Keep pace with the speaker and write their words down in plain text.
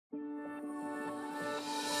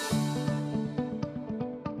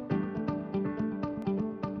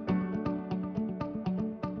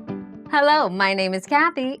Hello, my name is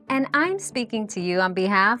Kathy, and I'm speaking to you on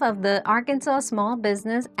behalf of the Arkansas Small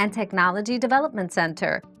Business and Technology Development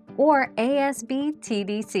Center, or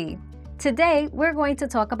ASBTDC. Today, we're going to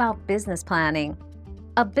talk about business planning.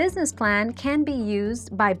 A business plan can be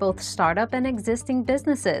used by both startup and existing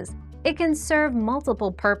businesses. It can serve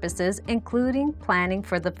multiple purposes, including planning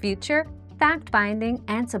for the future, fact-finding,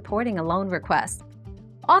 and supporting a loan request.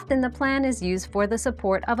 Often, the plan is used for the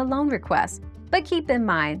support of a loan request. But keep in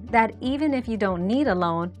mind that even if you don't need a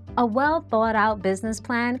loan, a well-thought-out business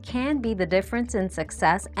plan can be the difference in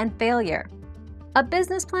success and failure. A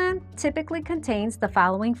business plan typically contains the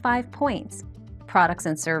following 5 points: products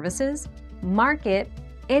and services, market,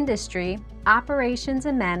 industry, operations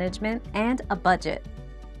and management, and a budget.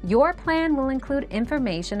 Your plan will include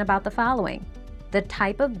information about the following: the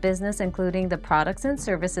type of business including the products and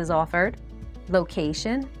services offered,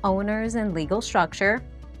 location, owners and legal structure,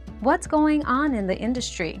 what's going on in the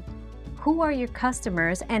industry, who are your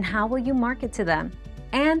customers and how will you market to them,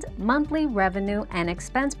 and monthly revenue and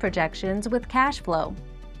expense projections with cash flow.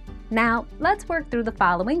 Now, let's work through the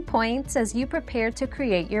following points as you prepare to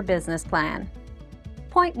create your business plan.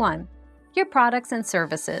 Point 1. Your products and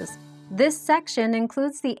services. This section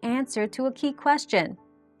includes the answer to a key question: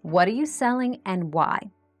 what are you selling and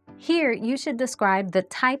why? Here, you should describe the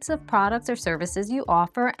types of products or services you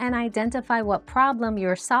offer and identify what problem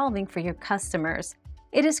you're solving for your customers.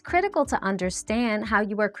 It is critical to understand how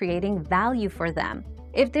you are creating value for them.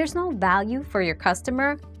 If there's no value for your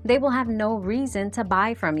customer, they will have no reason to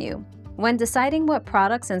buy from you. When deciding what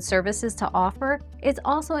products and services to offer, it's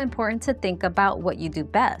also important to think about what you do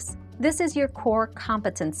best. This is your core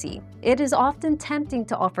competency. It is often tempting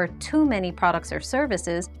to offer too many products or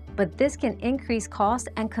services, but this can increase costs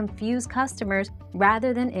and confuse customers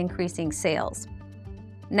rather than increasing sales.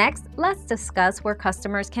 Next, let's discuss where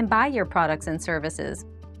customers can buy your products and services.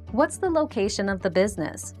 What's the location of the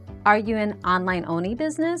business? Are you an online-only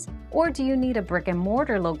business, or do you need a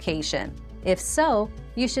brick-and-mortar location? If so,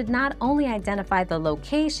 you should not only identify the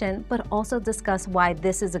location, but also discuss why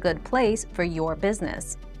this is a good place for your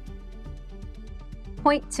business.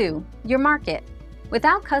 Point 2. Your market.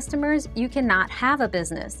 Without customers, you cannot have a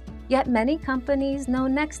business. Yet many companies know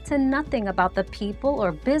next to nothing about the people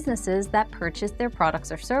or businesses that purchase their products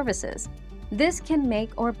or services. This can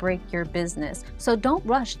make or break your business, so don't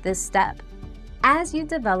rush this step. As you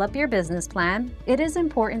develop your business plan, it is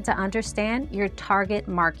important to understand your target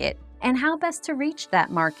market and how best to reach that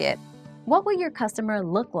market. What will your customer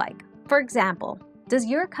look like? For example, does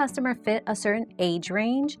your customer fit a certain age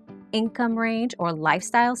range, income range, or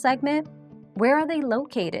lifestyle segment? Where are they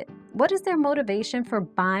located? What is their motivation for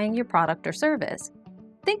buying your product or service?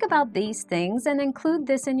 Think about these things and include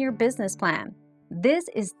this in your business plan. This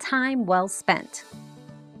is time well spent.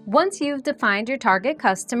 Once you've defined your target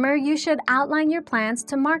customer, you should outline your plans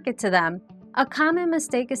to market to them. A common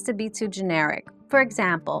mistake is to be too generic. For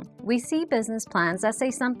example, we see business plans that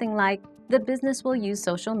say something like, the business will use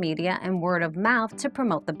social media and word of mouth to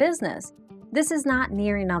promote the business. This is not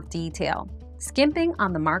near enough detail. Skimping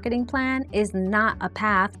on the marketing plan is not a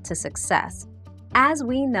path to success. As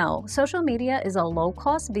we know, social media is a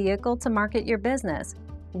low-cost vehicle to market your business.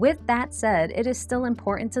 With that said, it is still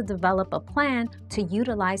important to develop a plan to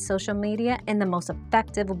utilize social media in the most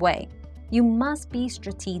effective way. You must be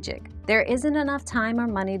strategic. There isn't enough time or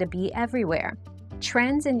money to be everywhere.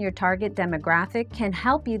 Trends in your target demographic can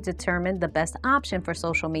help you determine the best option for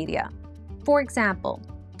social media. For example,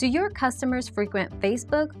 do your customers frequent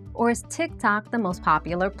Facebook, or is TikTok the most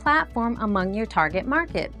popular platform among your target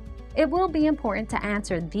market? It will be important to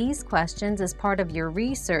answer these questions as part of your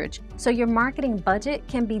research so your marketing budget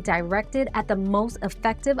can be directed at the most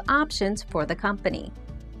effective options for the company.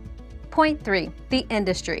 Point 3. The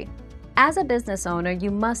industry. As a business owner, you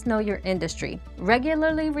must know your industry.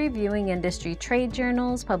 Regularly reviewing industry trade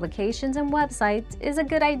journals, publications, and websites is a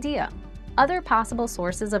good idea. Other possible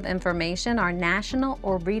sources of information are national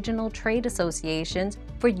or regional trade associations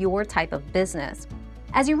for your type of business.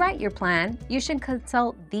 As you write your plan, you should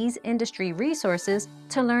consult these industry resources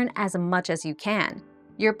to learn as much as you can.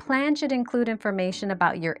 Your plan should include information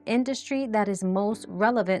about your industry that is most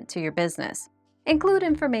relevant to your business. Include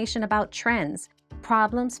information about trends,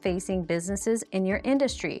 problems facing businesses in your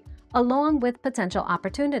industry, along with potential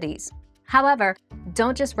opportunities. However,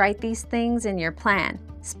 don't just write these things in your plan.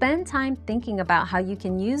 Spend time thinking about how you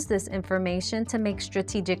can use this information to make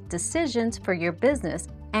strategic decisions for your business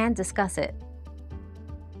and discuss it.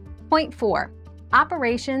 Point 4.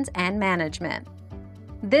 Operations and management.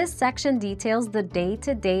 This section details the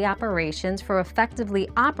day-to-day operations for effectively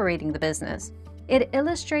operating the business. It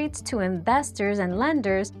illustrates to investors and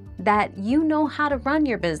lenders that you know how to run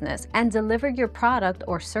your business and deliver your product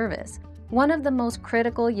or service. One of the most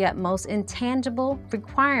critical yet most intangible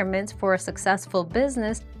requirements for a successful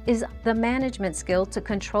business is the management skill to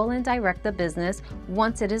control and direct the business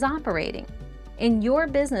once it is operating. In your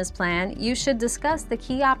business plan, you should discuss the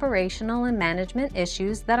key operational and management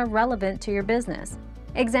issues that are relevant to your business.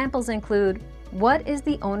 Examples include: what is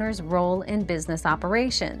the owner's role in business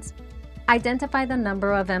operations? Identify the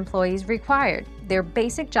number of employees required, their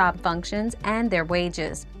basic job functions, and their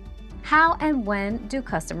wages. How and when do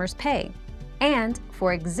customers pay? And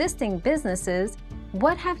for existing businesses,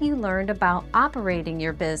 what have you learned about operating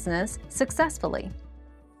your business successfully?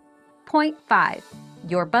 Point 5.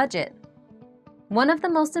 Your budget. One of the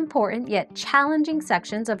most important yet challenging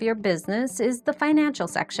sections of your business is the financial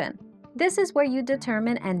section. This is where you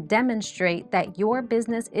determine and demonstrate that your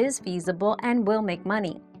business is feasible and will make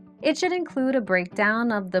money. It should include a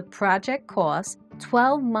breakdown of the project cost,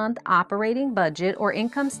 12-month operating budget or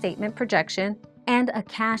income statement projection, and a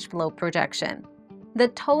cash flow projection. The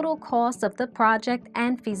total cost of the project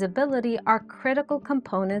and feasibility are critical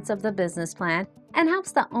components of the business plan and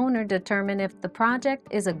helps the owner determine if the project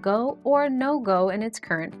is a go or a no-go in its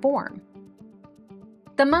current form.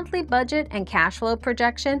 The monthly budget and cash flow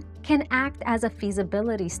projection can act as a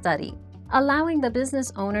feasibility study, allowing the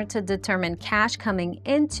business owner to determine cash coming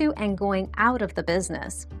into and going out of the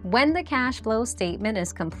business. When the cash flow statement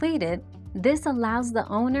is completed, this allows the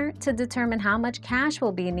owner to determine how much cash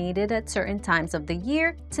will be needed at certain times of the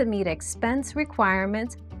year to meet expense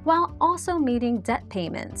requirements while also meeting debt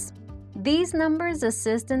payments. These numbers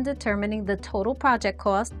assist in determining the total project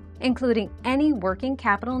cost, including any working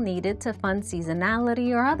capital needed to fund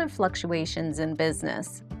seasonality or other fluctuations in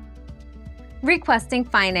business. Requesting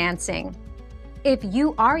financing. If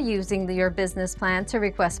you are using your business plan to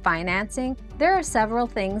request financing, there are several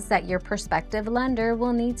things that your prospective lender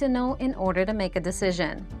will need to know in order to make a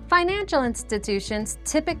decision. Financial institutions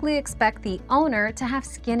typically expect the owner to have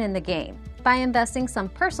skin in the game by investing some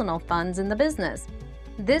personal funds in the business.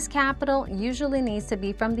 This capital usually needs to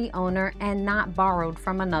be from the owner and not borrowed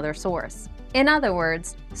from another source. In other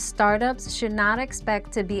words, startups should not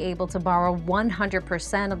expect to be able to borrow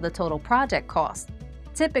 100% of the total project cost.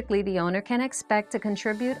 Typically, the owner can expect to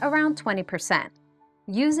contribute around 20%.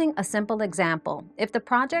 Using a simple example, if the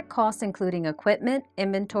project cost including equipment,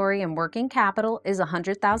 inventory, and working capital is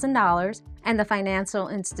 $100,000 and the financial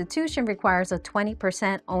institution requires a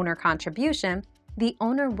 20% owner contribution, the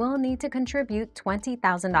owner will need to contribute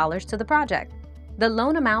 $20,000 to the project. The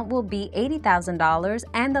loan amount will be $80,000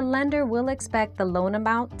 and the lender will expect the loan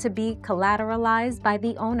amount to be collateralized by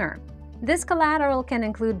the owner. This collateral can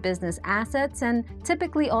include business assets and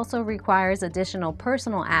typically also requires additional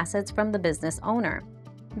personal assets from the business owner.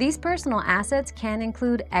 These personal assets can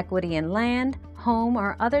include equity in land, home,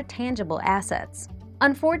 or other tangible assets.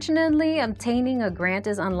 Unfortunately, obtaining a grant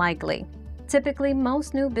is unlikely. Typically,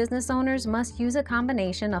 most new business owners must use a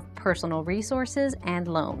combination of personal resources and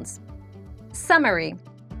loans. Summary.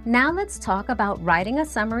 Now let's talk about writing a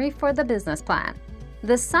summary for the business plan.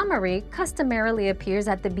 The summary customarily appears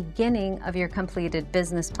at the beginning of your completed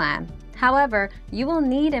business plan. However, you will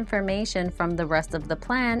need information from the rest of the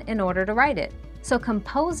plan in order to write it, so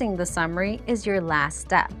composing the summary is your last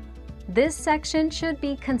step. This section should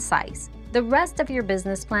be concise. The rest of your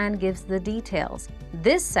business plan gives the details.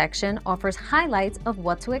 This section offers highlights of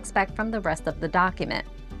what to expect from the rest of the document.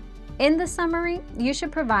 In the summary, you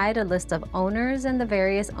should provide a list of owners and the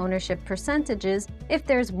various ownership percentages if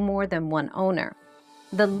there's more than one owner.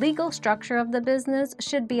 The legal structure of the business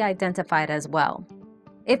should be identified as well.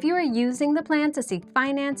 If you are using the plan to seek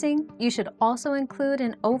financing, you should also include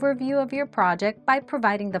an overview of your project by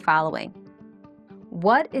providing the following.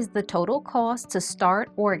 What is the total cost to start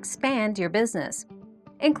or expand your business?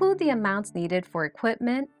 Include the amounts needed for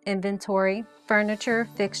equipment, inventory, furniture,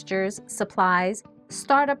 fixtures, supplies,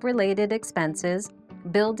 startup-related expenses,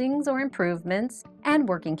 buildings or improvements, and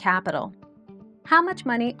working capital. How much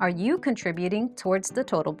money are you contributing towards the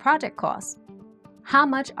total project cost? How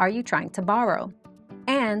much are you trying to borrow?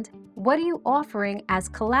 And what are you offering as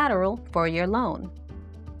collateral for your loan?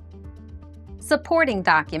 Supporting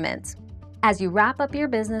documents. As you wrap up your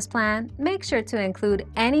business plan, make sure to include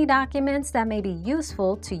any documents that may be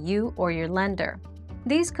useful to you or your lender.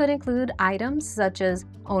 These could include items such as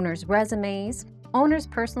owners' resumes, owners'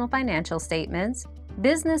 personal financial statements,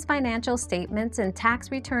 business financial statements and tax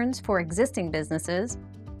returns for existing businesses,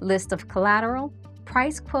 list of collateral,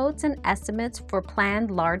 price quotes and estimates for planned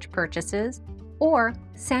large purchases, or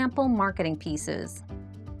sample marketing pieces.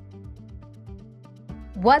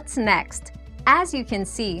 What's next? As you can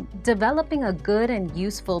see, developing a good and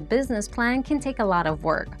useful business plan can take a lot of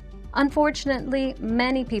work. Unfortunately,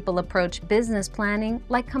 many people approach business planning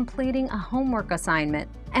like completing a homework assignment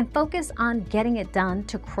and focus on getting it done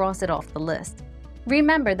to cross it off the list.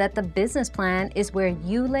 Remember that the business plan is where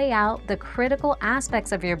you lay out the critical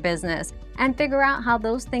aspects of your business and figure out how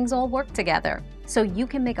those things all work together so you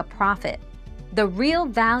can make a profit. The real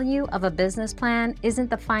value of a business plan isn't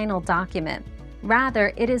the final document.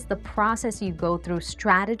 Rather, it is the process you go through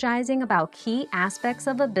strategizing about key aspects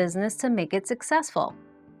of a business to make it successful.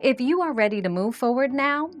 If you are ready to move forward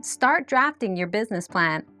now, start drafting your business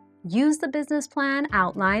plan. Use the business plan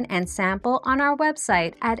outline and sample on our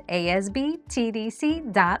website at asbtdc.org.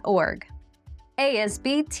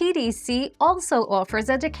 ASBTDC also offers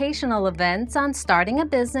educational events on starting a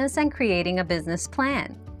business and creating a business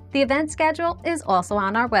plan. The event schedule is also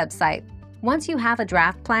on our website. Once you have a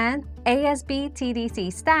draft plan,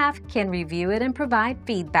 ASBTDC staff can review it and provide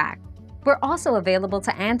feedback. We're also available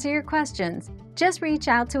to answer your questions. Just reach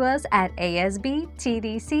out to us at asbtdc.org.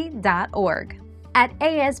 At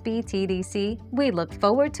ASBTDC, we look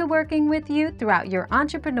forward to working with you throughout your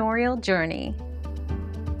entrepreneurial journey.